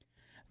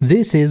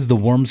This is the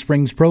Warm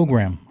Springs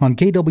program on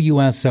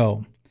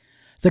KWSO.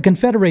 The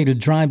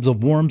Confederated Tribes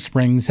of Warm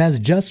Springs has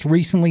just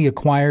recently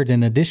acquired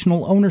an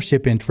additional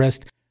ownership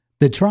interest.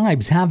 The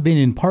tribes have been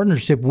in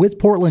partnership with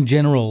Portland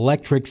General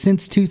Electric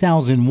since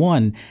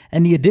 2001,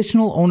 and the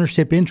additional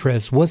ownership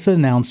interest was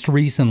announced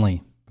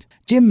recently.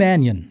 Jim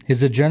Manion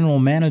is the general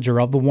manager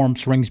of the Warm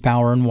Springs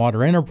Power and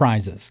Water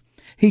Enterprises.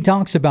 He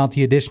talks about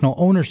the additional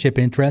ownership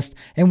interest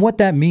and what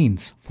that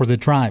means for the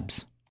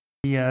tribes.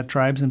 The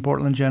tribes and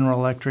Portland General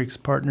Electric's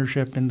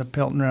partnership in the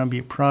Pelton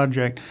Butte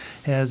project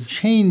has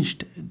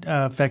changed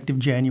effective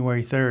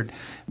January 3rd.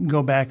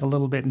 Go back a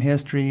little bit in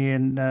history,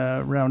 and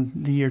around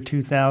the year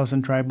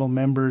 2000, tribal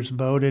members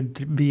voted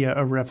via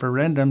a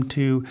referendum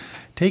to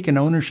take an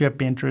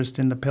ownership interest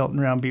in the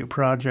Pelton Butte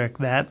project.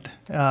 That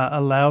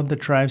allowed the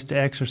tribes to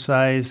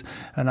exercise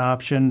an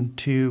option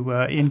to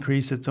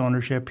increase its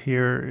ownership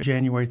here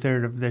January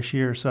 3rd of this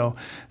year. So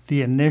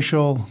the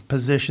initial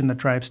position the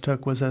tribes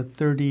took was a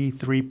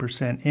 33%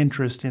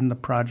 interest in the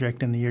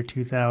project in the year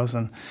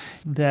 2000.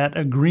 That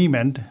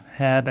agreement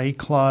had a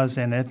clause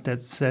in it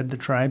that said the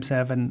tribes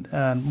have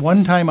a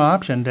one-time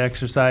option to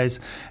exercise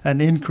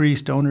an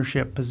increased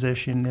ownership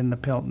position in the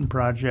Pelton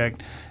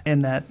project.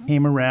 And that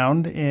came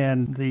around,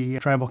 and the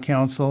tribal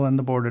council and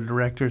the board of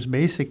directors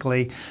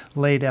basically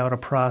laid out a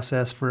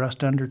process for us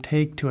to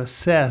undertake to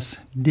assess,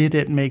 did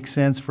it make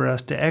sense for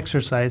us to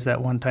exercise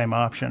that one-time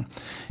option.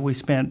 We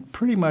spent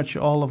pretty much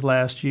all of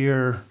last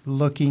year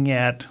looking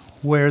at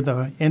where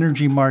the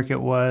energy market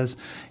was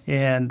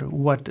and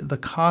what the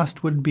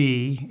cost would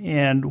be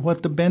and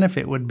what the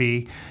benefit would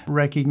be,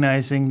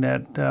 recognizing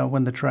that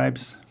when the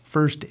tribes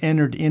first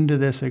entered into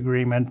this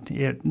agreement,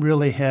 it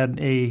really had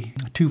a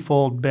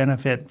twofold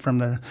benefit from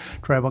the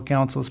tribal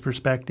council's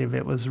perspective.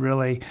 It was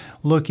really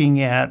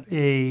looking at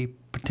a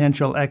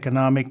potential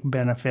economic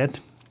benefit,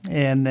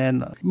 and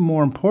then,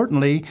 more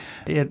importantly,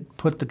 it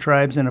put the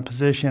tribes in a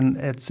position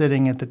at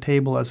sitting at the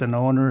table as an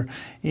owner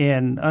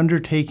in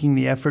undertaking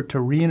the effort to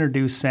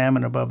reintroduce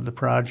salmon above the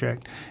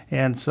project.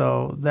 And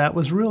so that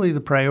was really the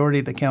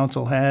priority the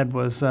council had,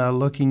 was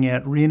looking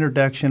at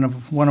reintroduction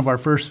of one of our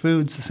first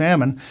foods,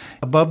 salmon,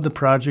 above the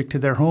project to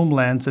their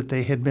homelands that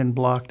they had been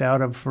blocked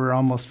out of for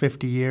almost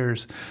 50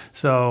 years.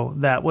 So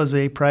that was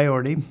a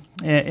priority.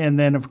 And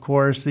then, of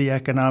course, the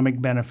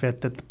economic benefit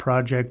that the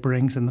project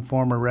brings in the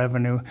form of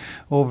revenue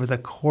over the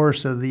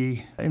course of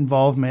the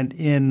involvement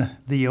in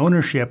the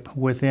ownership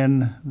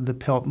within the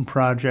Pelton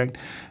project.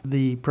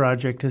 The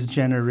project has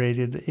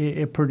generated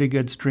a pretty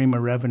good stream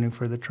of revenue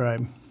for the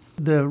tribe.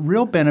 The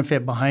real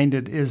benefit behind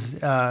it is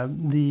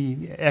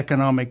the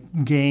economic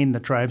gain the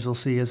tribes will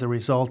see as a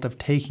result of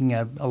taking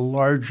a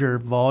larger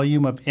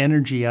volume of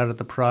energy out of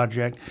the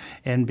project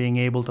and being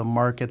able to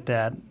market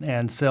that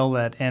and sell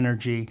that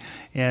energy.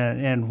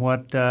 And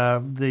what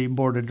the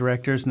board of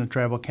directors and the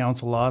tribal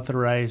council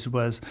authorized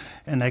was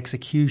an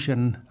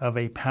execution of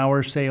a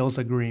power sales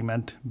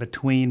agreement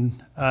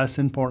between us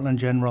and Portland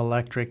General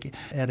Electric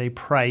at a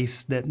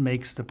price that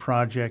makes the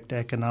project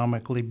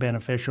economically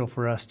beneficial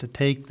for us to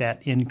take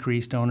that increased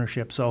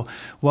ownership. So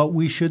what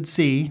we should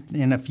see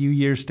in a few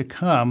years to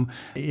come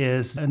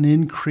is an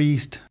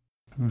increased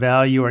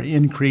value or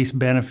increased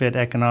benefit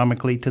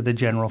economically to the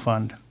general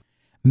fund.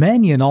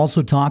 Manion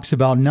also talks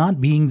about not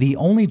being the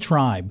only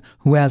tribe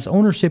who has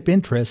ownership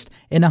interest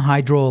in a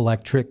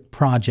hydroelectric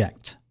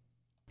project.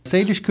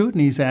 Salish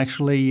Kootenays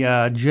actually,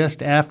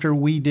 just after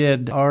we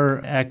did our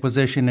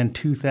acquisition in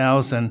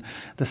 2000,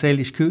 the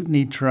Salish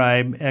Kootenai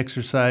tribe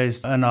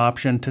exercised an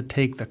option to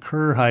take the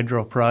Kerr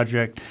Hydro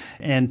project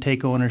and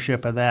take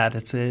ownership of that.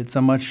 It's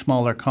a much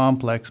smaller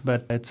complex,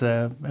 but it's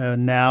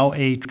now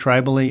a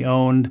tribally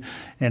owned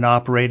and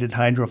operated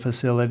hydro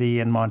facility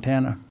in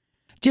Montana.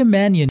 Jim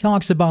Manion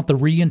talks about the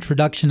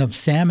reintroduction of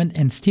salmon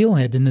and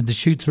steelhead in the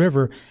Deschutes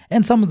River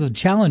and some of the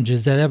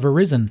challenges that have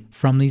arisen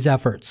from these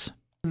efforts.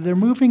 They're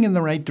moving in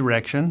the right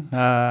direction.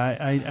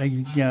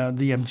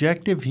 The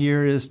objective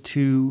here is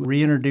to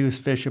reintroduce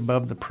fish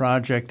above the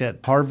project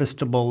at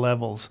harvestable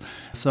levels.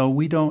 So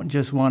we don't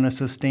just want a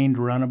sustained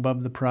run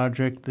above the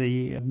project.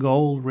 The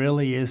goal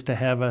really is to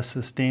have a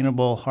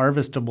sustainable,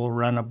 harvestable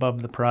run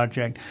above the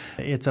project.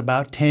 It's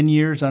about 10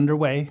 years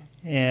underway.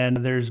 And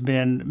there's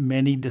been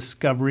many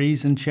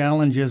discoveries and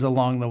challenges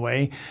along the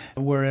way.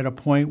 We're at a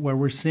point where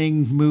we're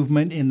seeing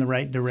movement in the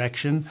right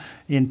direction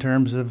in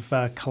terms of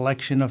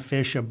collection of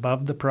fish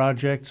above the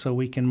project so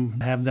we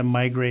can have them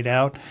migrate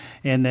out,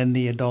 and then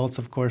the adults,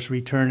 of course,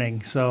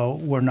 returning. So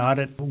we're not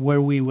at where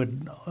we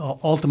would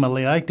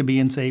ultimately like to be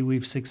and say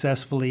we've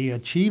successfully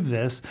achieved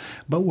this,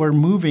 but we're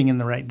moving in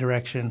the right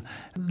direction.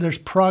 There's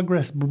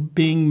progress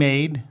being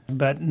made,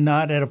 but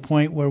not at a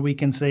point where we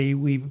can say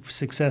we've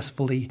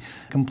successfully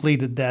completed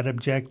completed that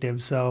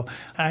objective. So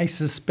I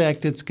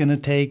suspect it's going to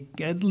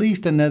take at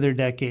least another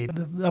decade.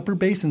 The Upper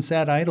Basin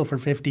sat idle for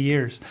 50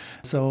 years.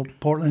 So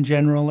Portland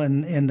General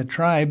and the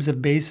tribes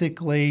have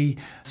basically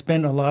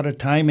spent a lot of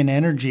time and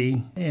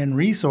energy and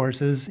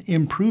resources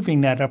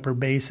improving that Upper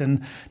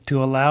Basin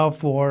to allow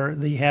for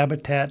the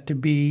habitat to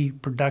be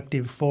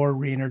productive for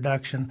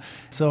reintroduction.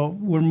 So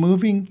we're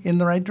moving in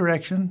the right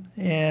direction,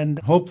 and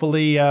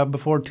hopefully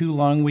before too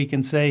long we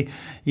can say,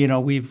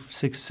 we've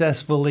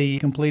successfully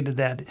completed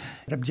that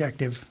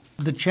objective.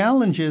 The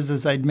challenge is,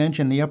 as I'd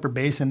mentioned, the Upper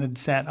Basin had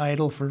sat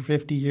idle for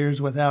 50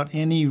 years without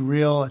any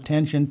real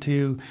attention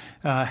to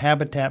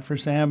habitat for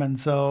salmon.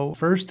 So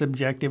first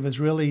objective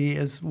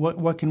is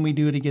what can we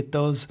do to get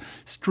those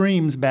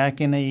streams back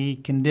in a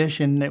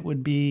condition that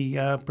would be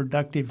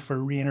productive for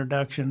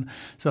reintroduction.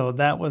 So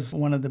that was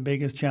one of the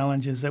biggest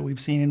challenges that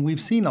we've seen. And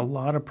we've seen a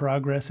lot of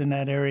progress in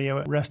that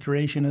area,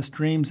 restoration of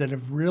streams that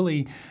have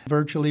really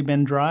virtually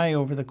been dry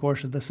over the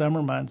course of the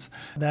summer months.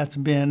 That's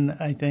been,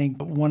 I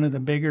think, one of the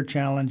bigger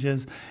challenges.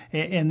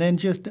 And then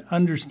just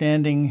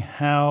understanding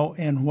how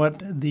and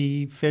what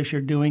the fish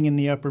are doing in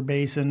the Upper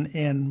Basin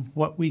and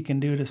what we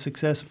can do to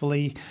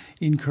successfully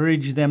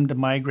encourage them to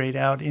migrate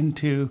out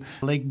into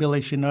Lake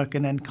Billy Chinook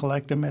and then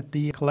collect them at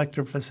the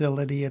collector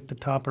facility at the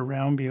top of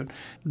Round Butte.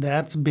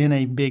 That's been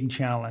a big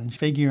challenge,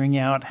 figuring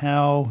out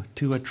how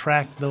to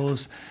attract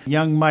those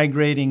young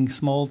migrating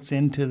smolts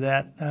into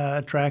that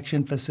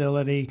attraction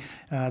facility.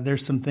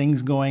 There's some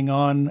things going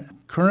on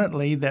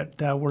currently that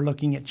we're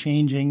looking at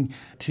changing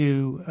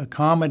to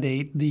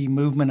accommodate the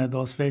movement of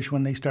those fish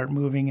when they start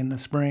moving in the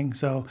spring.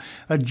 So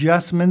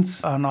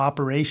adjustments on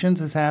operations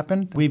has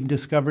happened. We've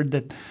discovered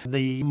that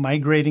the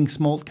migrating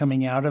smolt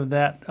coming out of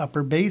that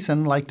Upper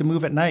Basin like to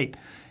move at night.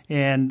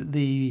 And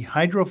the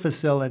hydro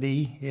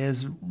facility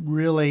is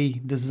really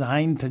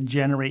designed to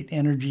generate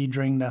energy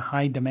during the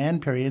high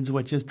demand periods,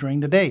 which is during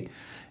the day.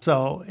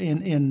 So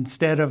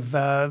instead of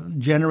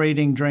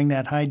generating during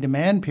that high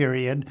demand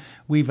period,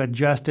 we've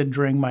adjusted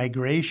during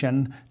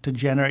migration to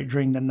generate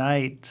during the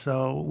night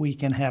so we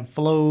can have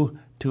flow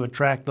to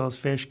attract those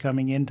fish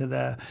coming into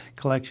the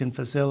collection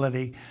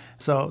facility.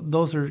 So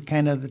those are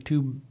kind of the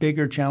two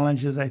bigger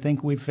challenges I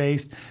think we've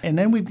faced. And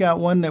then we've got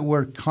one that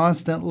we're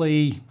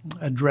constantly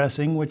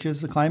addressing, which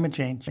is the climate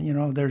change.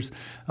 There's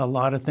a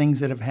lot of things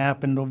that have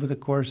happened over the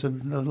course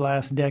of the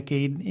last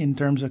decade in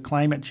terms of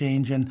climate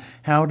change, and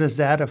how does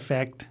that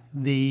affect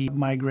the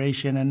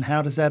migration and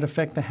how does that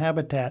affect the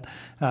habitat?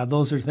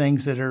 Those are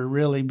things that are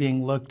really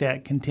being looked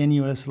at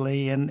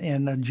continuously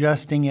and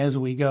adjusting as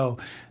we go.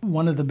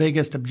 One of the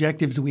biggest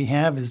objectives we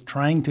have is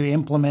trying to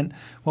implement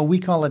what we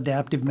call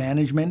adaptive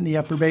management in the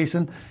Upper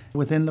Basin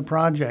within the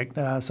project.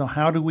 So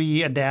how do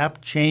we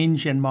adapt,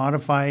 change, and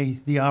modify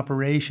the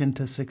operation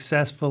to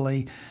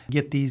successfully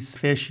get these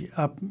fish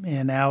up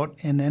and out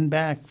and then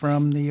back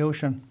from the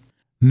ocean?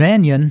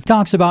 Manion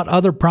talks about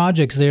other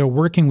projects they are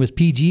working with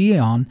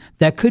PGE on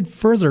that could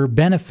further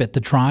benefit the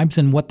tribes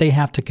and what they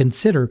have to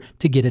consider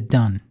to get it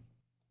done.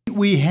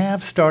 We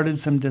have started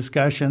some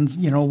discussions.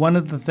 One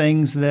of the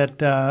things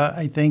that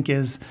I think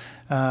is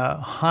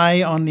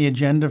high on the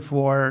agenda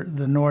for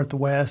the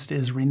Northwest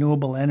is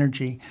renewable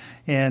energy.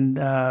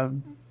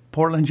 And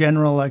Portland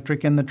General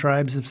Electric and the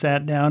tribes have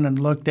sat down and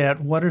looked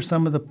at what are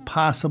some of the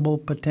possible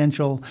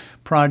potential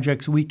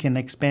projects we can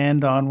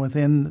expand on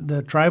within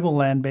the tribal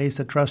land base,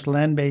 the trust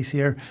land base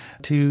here,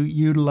 to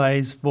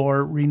utilize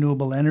for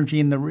renewable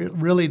energy.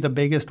 And really the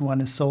biggest one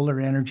is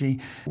solar energy.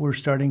 We're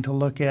starting to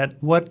look at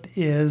what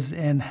is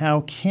and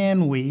how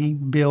can we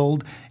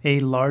build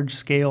a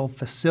large-scale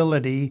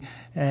facility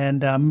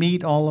and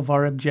meet all of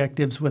our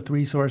objectives with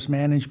resource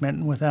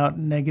management without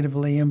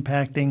negatively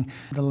impacting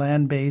the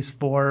land base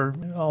for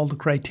all the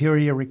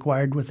criteria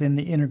required within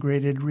the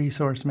integrated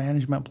resource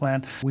management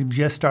plan. We've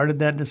just started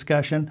that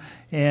discussion,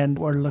 and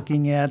we're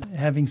looking at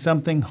having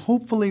something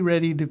hopefully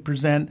ready to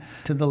present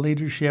to the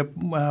leadership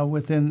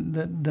within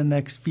the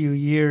next few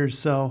years.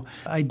 So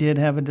I did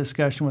have a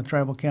discussion with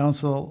Tribal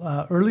Council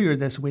earlier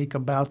this week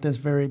about this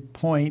very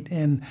point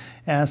and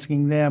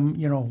asking them,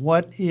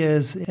 what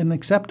is an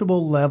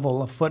acceptable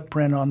level of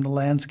footprint on the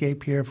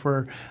landscape here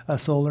for a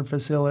solar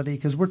facility?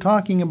 Because we're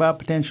talking about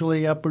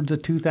potentially upwards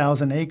of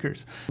 2,000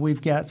 acres.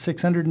 We've got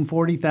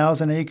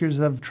 640,000 acres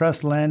of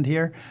trust land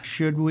here.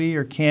 Should we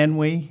or can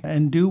we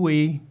and do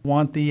we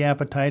want the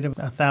appetite of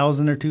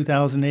 1,000 or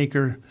 2,000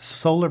 acre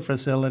solar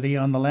facility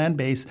on the land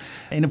base?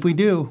 And if we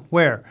do,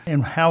 where?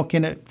 And how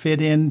can it fit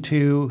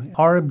into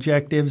our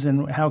objectives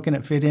and how can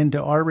it fit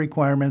into our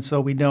requirements so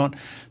we don't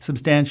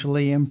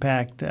substantially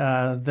impact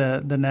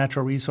the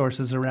natural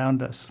resources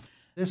around us?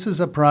 This is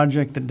a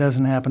project that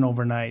doesn't happen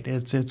overnight.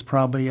 It's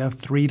probably a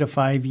 3 to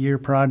 5 year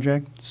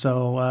project.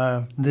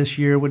 So this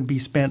year would be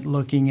spent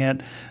looking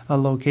at a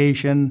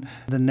location.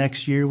 The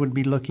next year would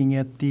be looking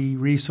at the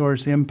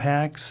resource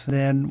impacts.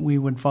 Then we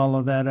would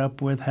follow that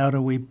up with how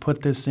do we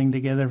put this thing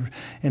together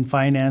and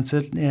finance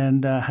it,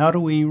 and how do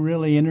we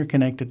really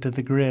interconnect it to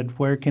the grid?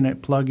 Where can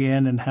it plug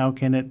in and how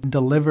can it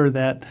deliver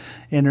that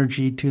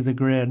energy to the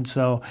grid?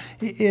 So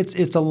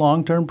it's a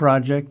long-term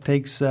project.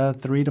 Takes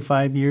 3 to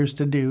 5 years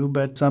to do,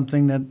 but something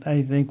something that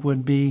I think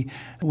would be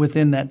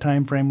within that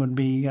time frame would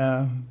be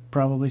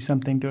probably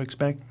something to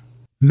expect.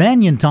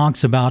 Manion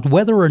talks about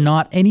whether or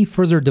not any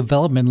further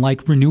development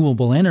like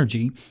renewable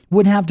energy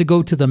would have to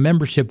go to the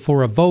membership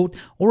for a vote,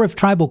 or if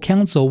tribal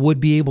council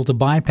would be able to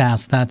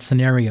bypass that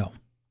scenario.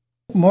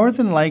 More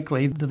than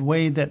likely, the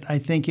way that I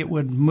think it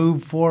would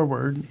move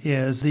forward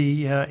is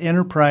the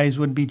enterprise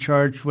would be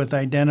charged with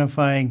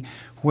identifying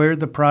where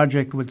the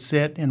project would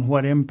sit and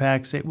what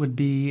impacts it would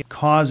be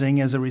causing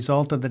as a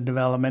result of the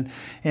development.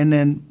 And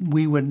then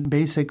we would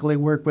basically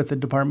work with the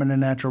Department of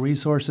Natural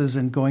Resources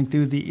and going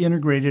through the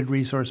Integrated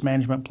Resource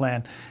Management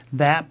Plan.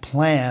 That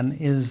plan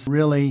is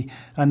really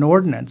an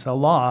ordinance, a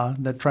law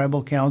that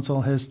Tribal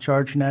Council has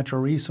charged Natural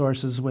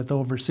Resources with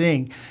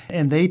overseeing.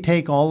 And they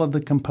take all of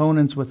the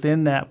components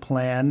within that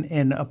plan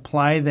and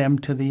apply them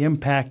to the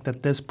impact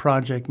that this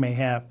project may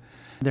have.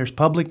 There's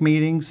public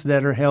meetings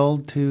that are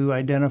held to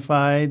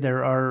identify.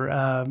 There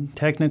are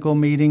technical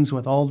meetings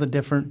with all the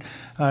different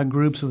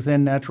groups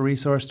within Natural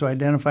Resource to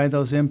identify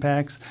those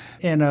impacts.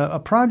 And a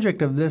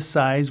project of this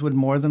size would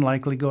more than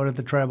likely go to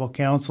the Tribal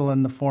Council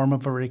in the form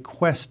of a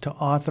request to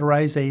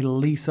authorize a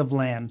lease of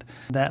land.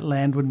 That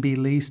land would be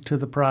leased to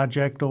the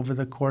project over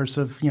the course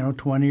of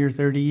 20 or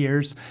 30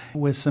 years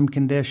with some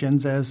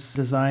conditions as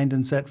designed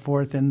and set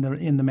forth in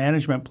the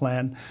management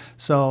plan.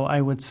 So I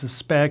would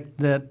suspect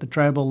that the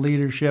tribal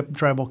leadership,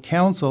 Tribal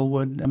Council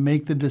would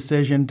make the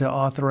decision to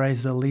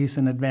authorize the lease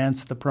and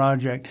advance the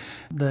project.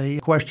 The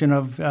question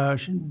of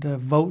the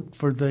vote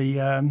for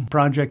the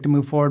project to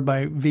move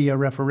forward via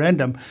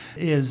referendum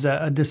is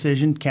a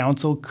decision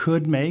council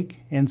could make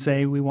and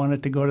say we want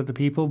it to go to the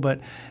people, but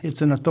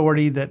it's an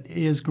authority that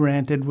is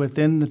granted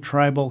within the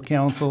Tribal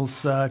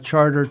Council's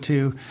charter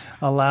to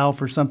allow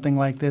for something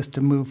like this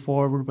to move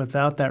forward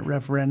without that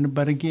referendum.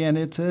 But again,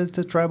 it's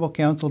a Tribal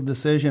Council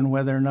decision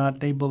whether or not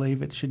they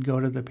believe it should go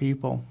to the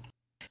people.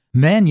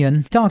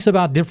 Manion talks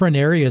about different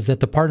areas that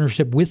the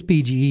partnership with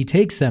PGE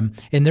takes them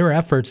in their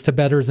efforts to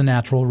better the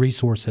natural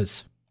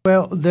resources.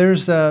 Well,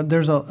 there's a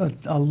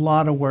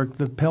lot of work.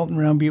 The Pelton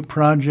Round Butte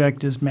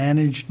project is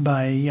managed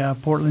by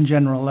Portland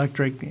General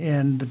Electric,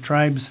 and the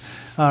tribes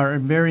are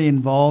very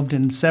involved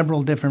in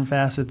several different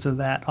facets of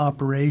that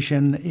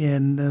operation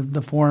in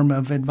the form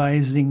of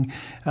advising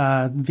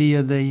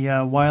via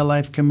the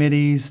wildlife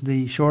committees,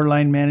 the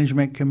shoreline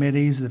management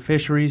committees, the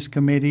fisheries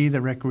committee,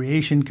 the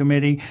recreation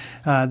committee.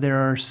 There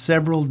are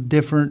several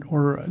different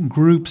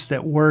groups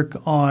that work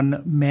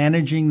on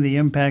managing the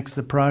impacts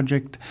the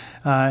project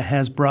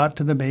has brought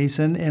to the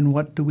basin, and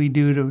what do we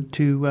do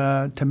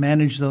to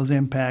manage those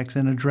impacts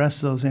and address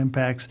those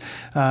impacts.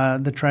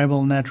 The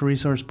Tribal Natural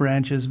Resource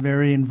Branch is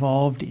very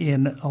involved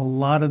in a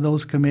lot of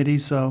those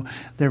committees, so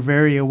they're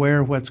very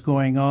aware of what's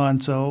going on.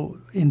 So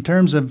in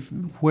terms of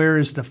where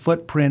is the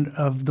footprint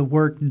of the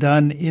work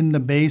done in the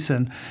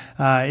basin,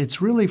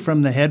 it's really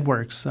from the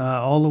headworks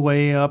all the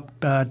way up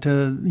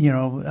to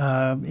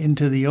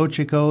into the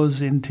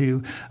Ochicos,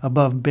 into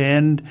above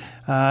Bend,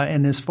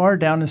 and as far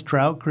down as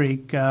Trout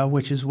Creek,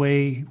 which is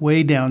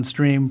way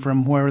downstream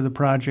from where the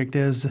project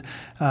is.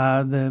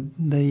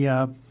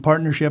 The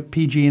partnership,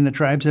 PG and the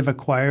tribes have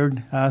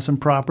acquired some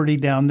property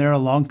down there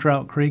along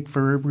Trout Creek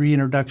for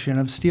reintroduction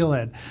of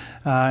steelhead.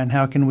 And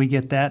how can we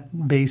get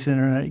that basin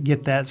or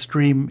get that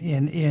stream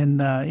in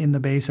the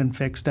basin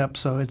fixed up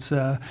so it's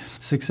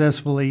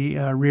successfully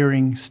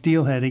rearing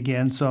steelhead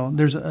again? So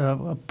there's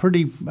a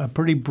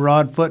pretty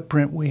broad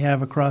footprint we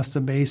have across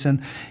the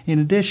basin. In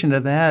addition to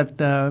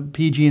that,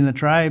 PG and the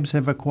tribes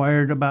have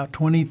acquired about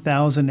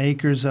 20,000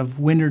 acres of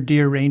winter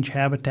deer range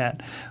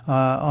habitat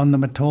on the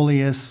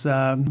Metolius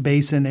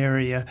Basin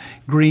area,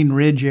 Green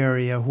Ridge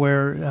area,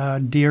 where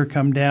deer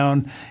come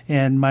down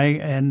and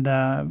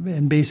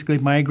basically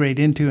migrate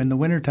into in the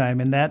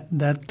wintertime, and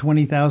that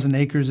 20,000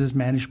 acres is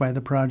managed by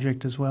the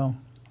project as well.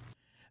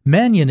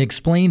 Manion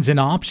explains an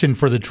option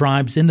for the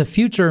tribes in the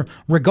future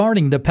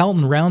regarding the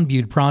Pelton Round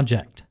Butte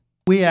project.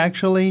 We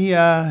actually,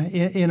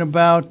 in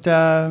about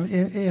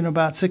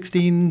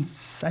 16,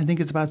 I think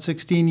it's about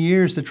 16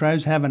 years, the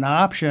tribes have an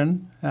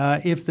option,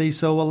 if they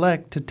so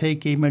elect, to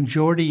take a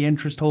majority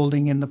interest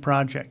holding in the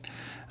project.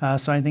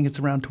 So I think it's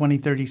around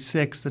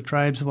 2036, the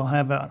tribes will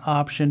have an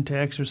option to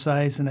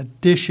exercise an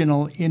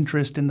additional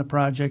interest in the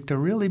project to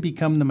really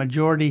become the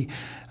majority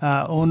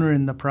owner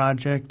in the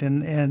project.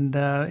 And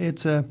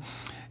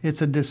it's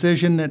a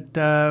decision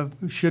that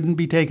shouldn't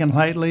be taken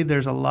lightly.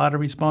 There's a lot of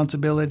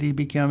responsibility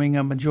becoming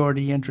a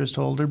majority interest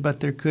holder,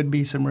 but there could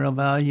be some real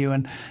value,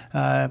 and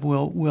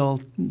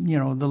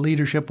the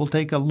leadership will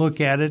take a look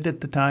at it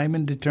at the time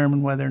and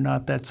determine whether or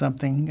not that's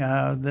something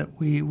that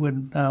we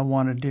would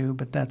want to do.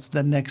 But that's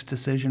the next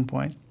decision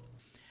point.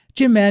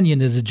 Jim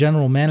Manion is the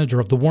general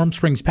manager of the Warm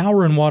Springs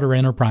Power and Water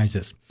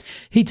Enterprises.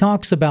 He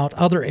talks about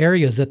other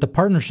areas that the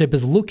partnership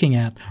is looking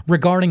at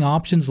regarding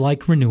options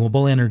like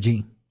renewable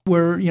energy.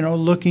 we're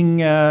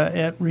looking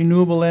at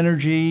renewable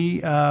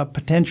energy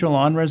potential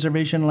on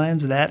reservation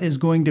lands. That is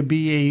going to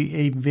be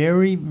a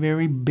very,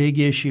 very big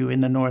issue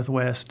in the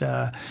Northwest.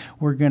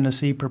 We're going to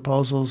see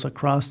proposals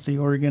across the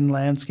Oregon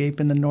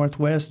landscape in the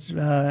Northwest,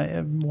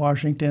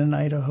 Washington,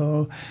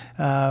 Idaho,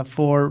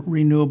 for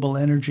renewable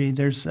energy.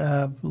 There's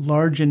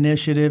large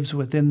initiatives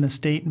within the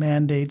state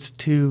mandates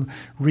to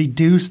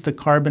reduce the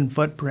carbon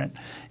footprint.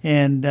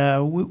 And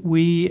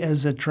we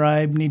as a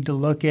tribe need to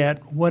look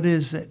at what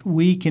is it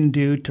we can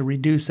do to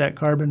reduce that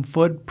carbon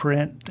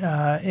footprint.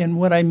 And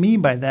what I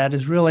mean by that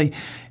is really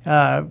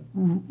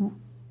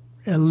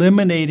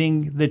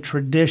eliminating the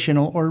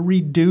traditional or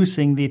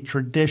reducing the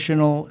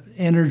traditional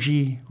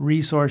energy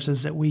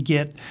resources that we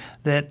get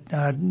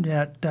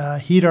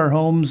that heat our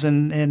homes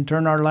and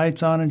turn our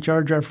lights on and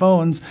charge our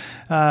phones.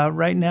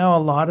 Right now, a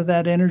lot of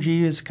that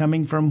energy is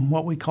coming from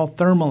what we call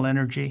thermal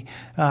energy,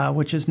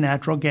 which is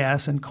natural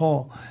gas and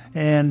coal.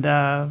 And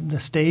the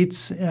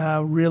states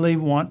really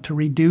want to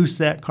reduce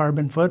that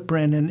carbon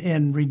footprint,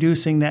 and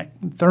reducing that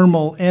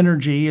thermal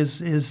energy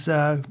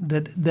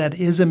that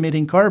is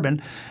emitting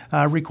carbon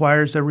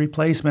requires a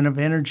replacement of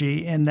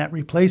energy, and that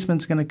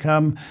replacement's going to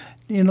come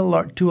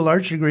to a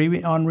large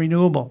degree on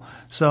renewable.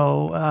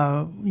 So,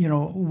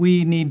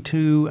 we need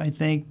to, I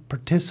think,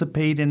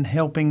 participate in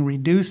helping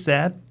reduce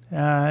that.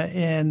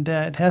 And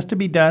it has to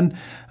be done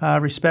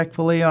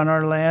respectfully on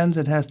our lands.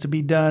 It has to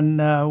be done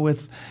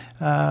with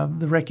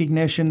the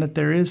recognition that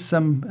there is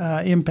some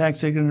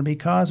impacts that are going to be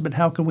caused, but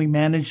how can we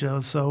manage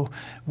those? So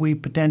we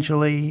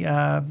potentially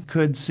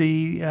could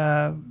see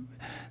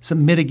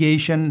some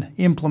mitigation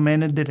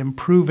implemented that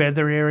improve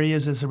other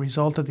areas as a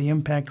result of the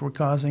impact we're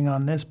causing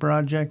on this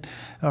project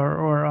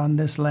or on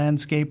this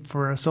landscape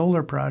for a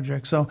solar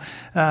project. So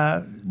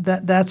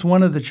that's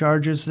one of the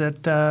charges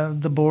that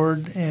the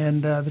board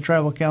and the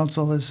tribal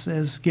council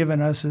has given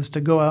us, is to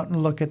go out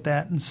and look at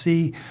that and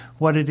see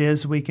what it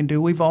is we can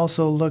do. We've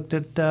also looked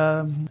at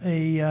a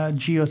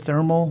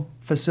geothermal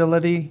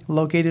facility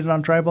located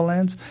on tribal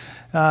lands.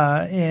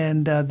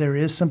 And there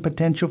is some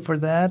potential for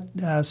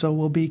that, so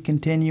we'll be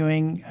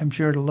continuing, I'm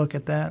sure, to look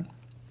at that.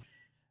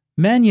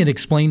 Manion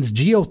explains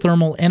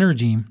geothermal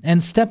energy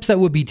and steps that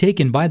would be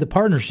taken by the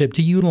partnership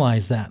to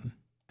utilize that.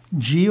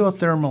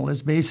 Geothermal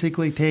is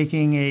basically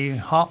taking a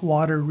hot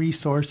water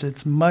resource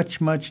that's much,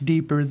 much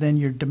deeper than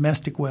your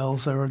domestic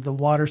wells or the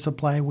water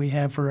supply we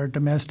have for our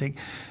domestic,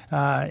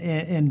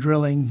 and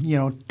drilling,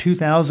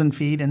 2,000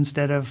 feet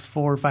instead of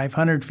 400 or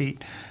 500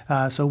 feet.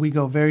 So we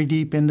go very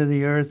deep into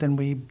the earth and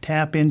we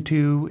tap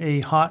into a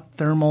hot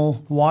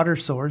thermal water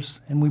source,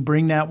 and we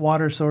bring that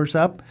water source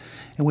up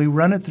and we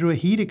run it through a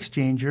heat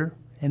exchanger,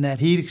 and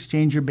that heat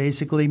exchanger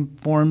basically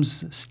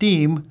forms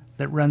steam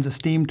that runs a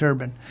steam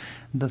turbine.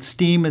 The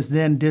steam is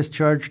then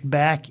discharged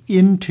back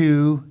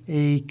into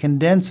a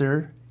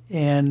condenser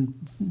and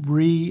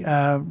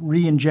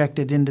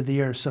re-injected into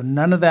the earth. So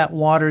none of that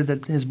water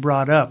that is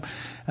brought up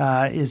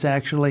is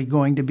actually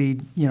going to be,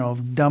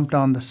 dumped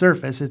on the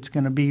surface. It's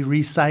going to be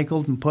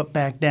recycled and put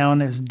back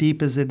down as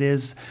deep as it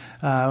is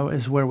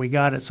where we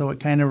got it. So it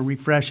kind of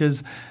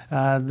refreshes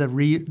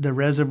the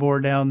reservoir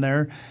down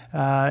there.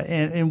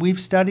 And we've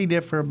studied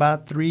it for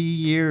about 3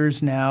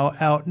 years now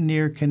out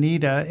near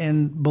Canida,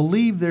 and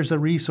believe there's a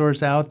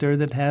resource out there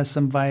that has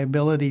some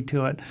viability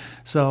to it.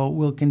 So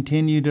we'll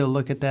continue to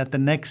look at that. The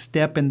next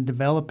step in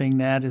developing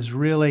that is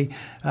really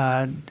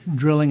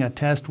drilling a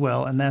test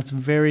well, and that's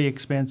very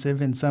expensive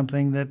and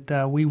something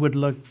that we would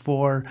look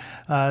for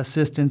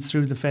assistance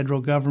through the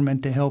federal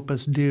government to help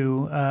us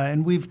do.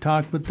 And we've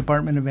talked with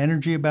Department of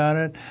Energy about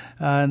it,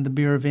 and the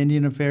Bureau of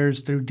Indian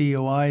Affairs through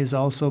DOI has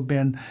also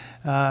been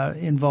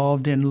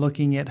involved in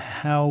looking at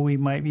how we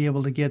might be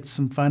able to get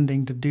some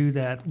funding to do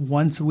that.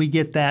 Once we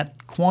get that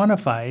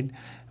quantified,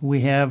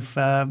 we have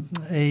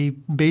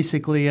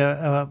basically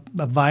a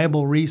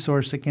viable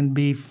resource that can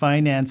be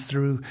financed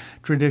through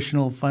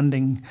traditional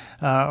funding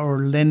or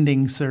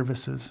lending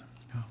services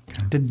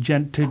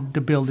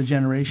to build a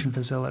generation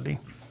facility.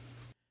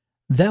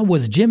 That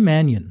was Jim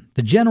Manion,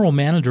 the general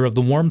manager of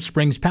the Warm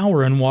Springs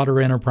Power and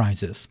Water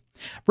Enterprises.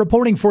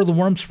 Reporting for the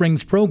Warm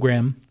Springs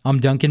program, I'm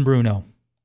Duncan Bruno.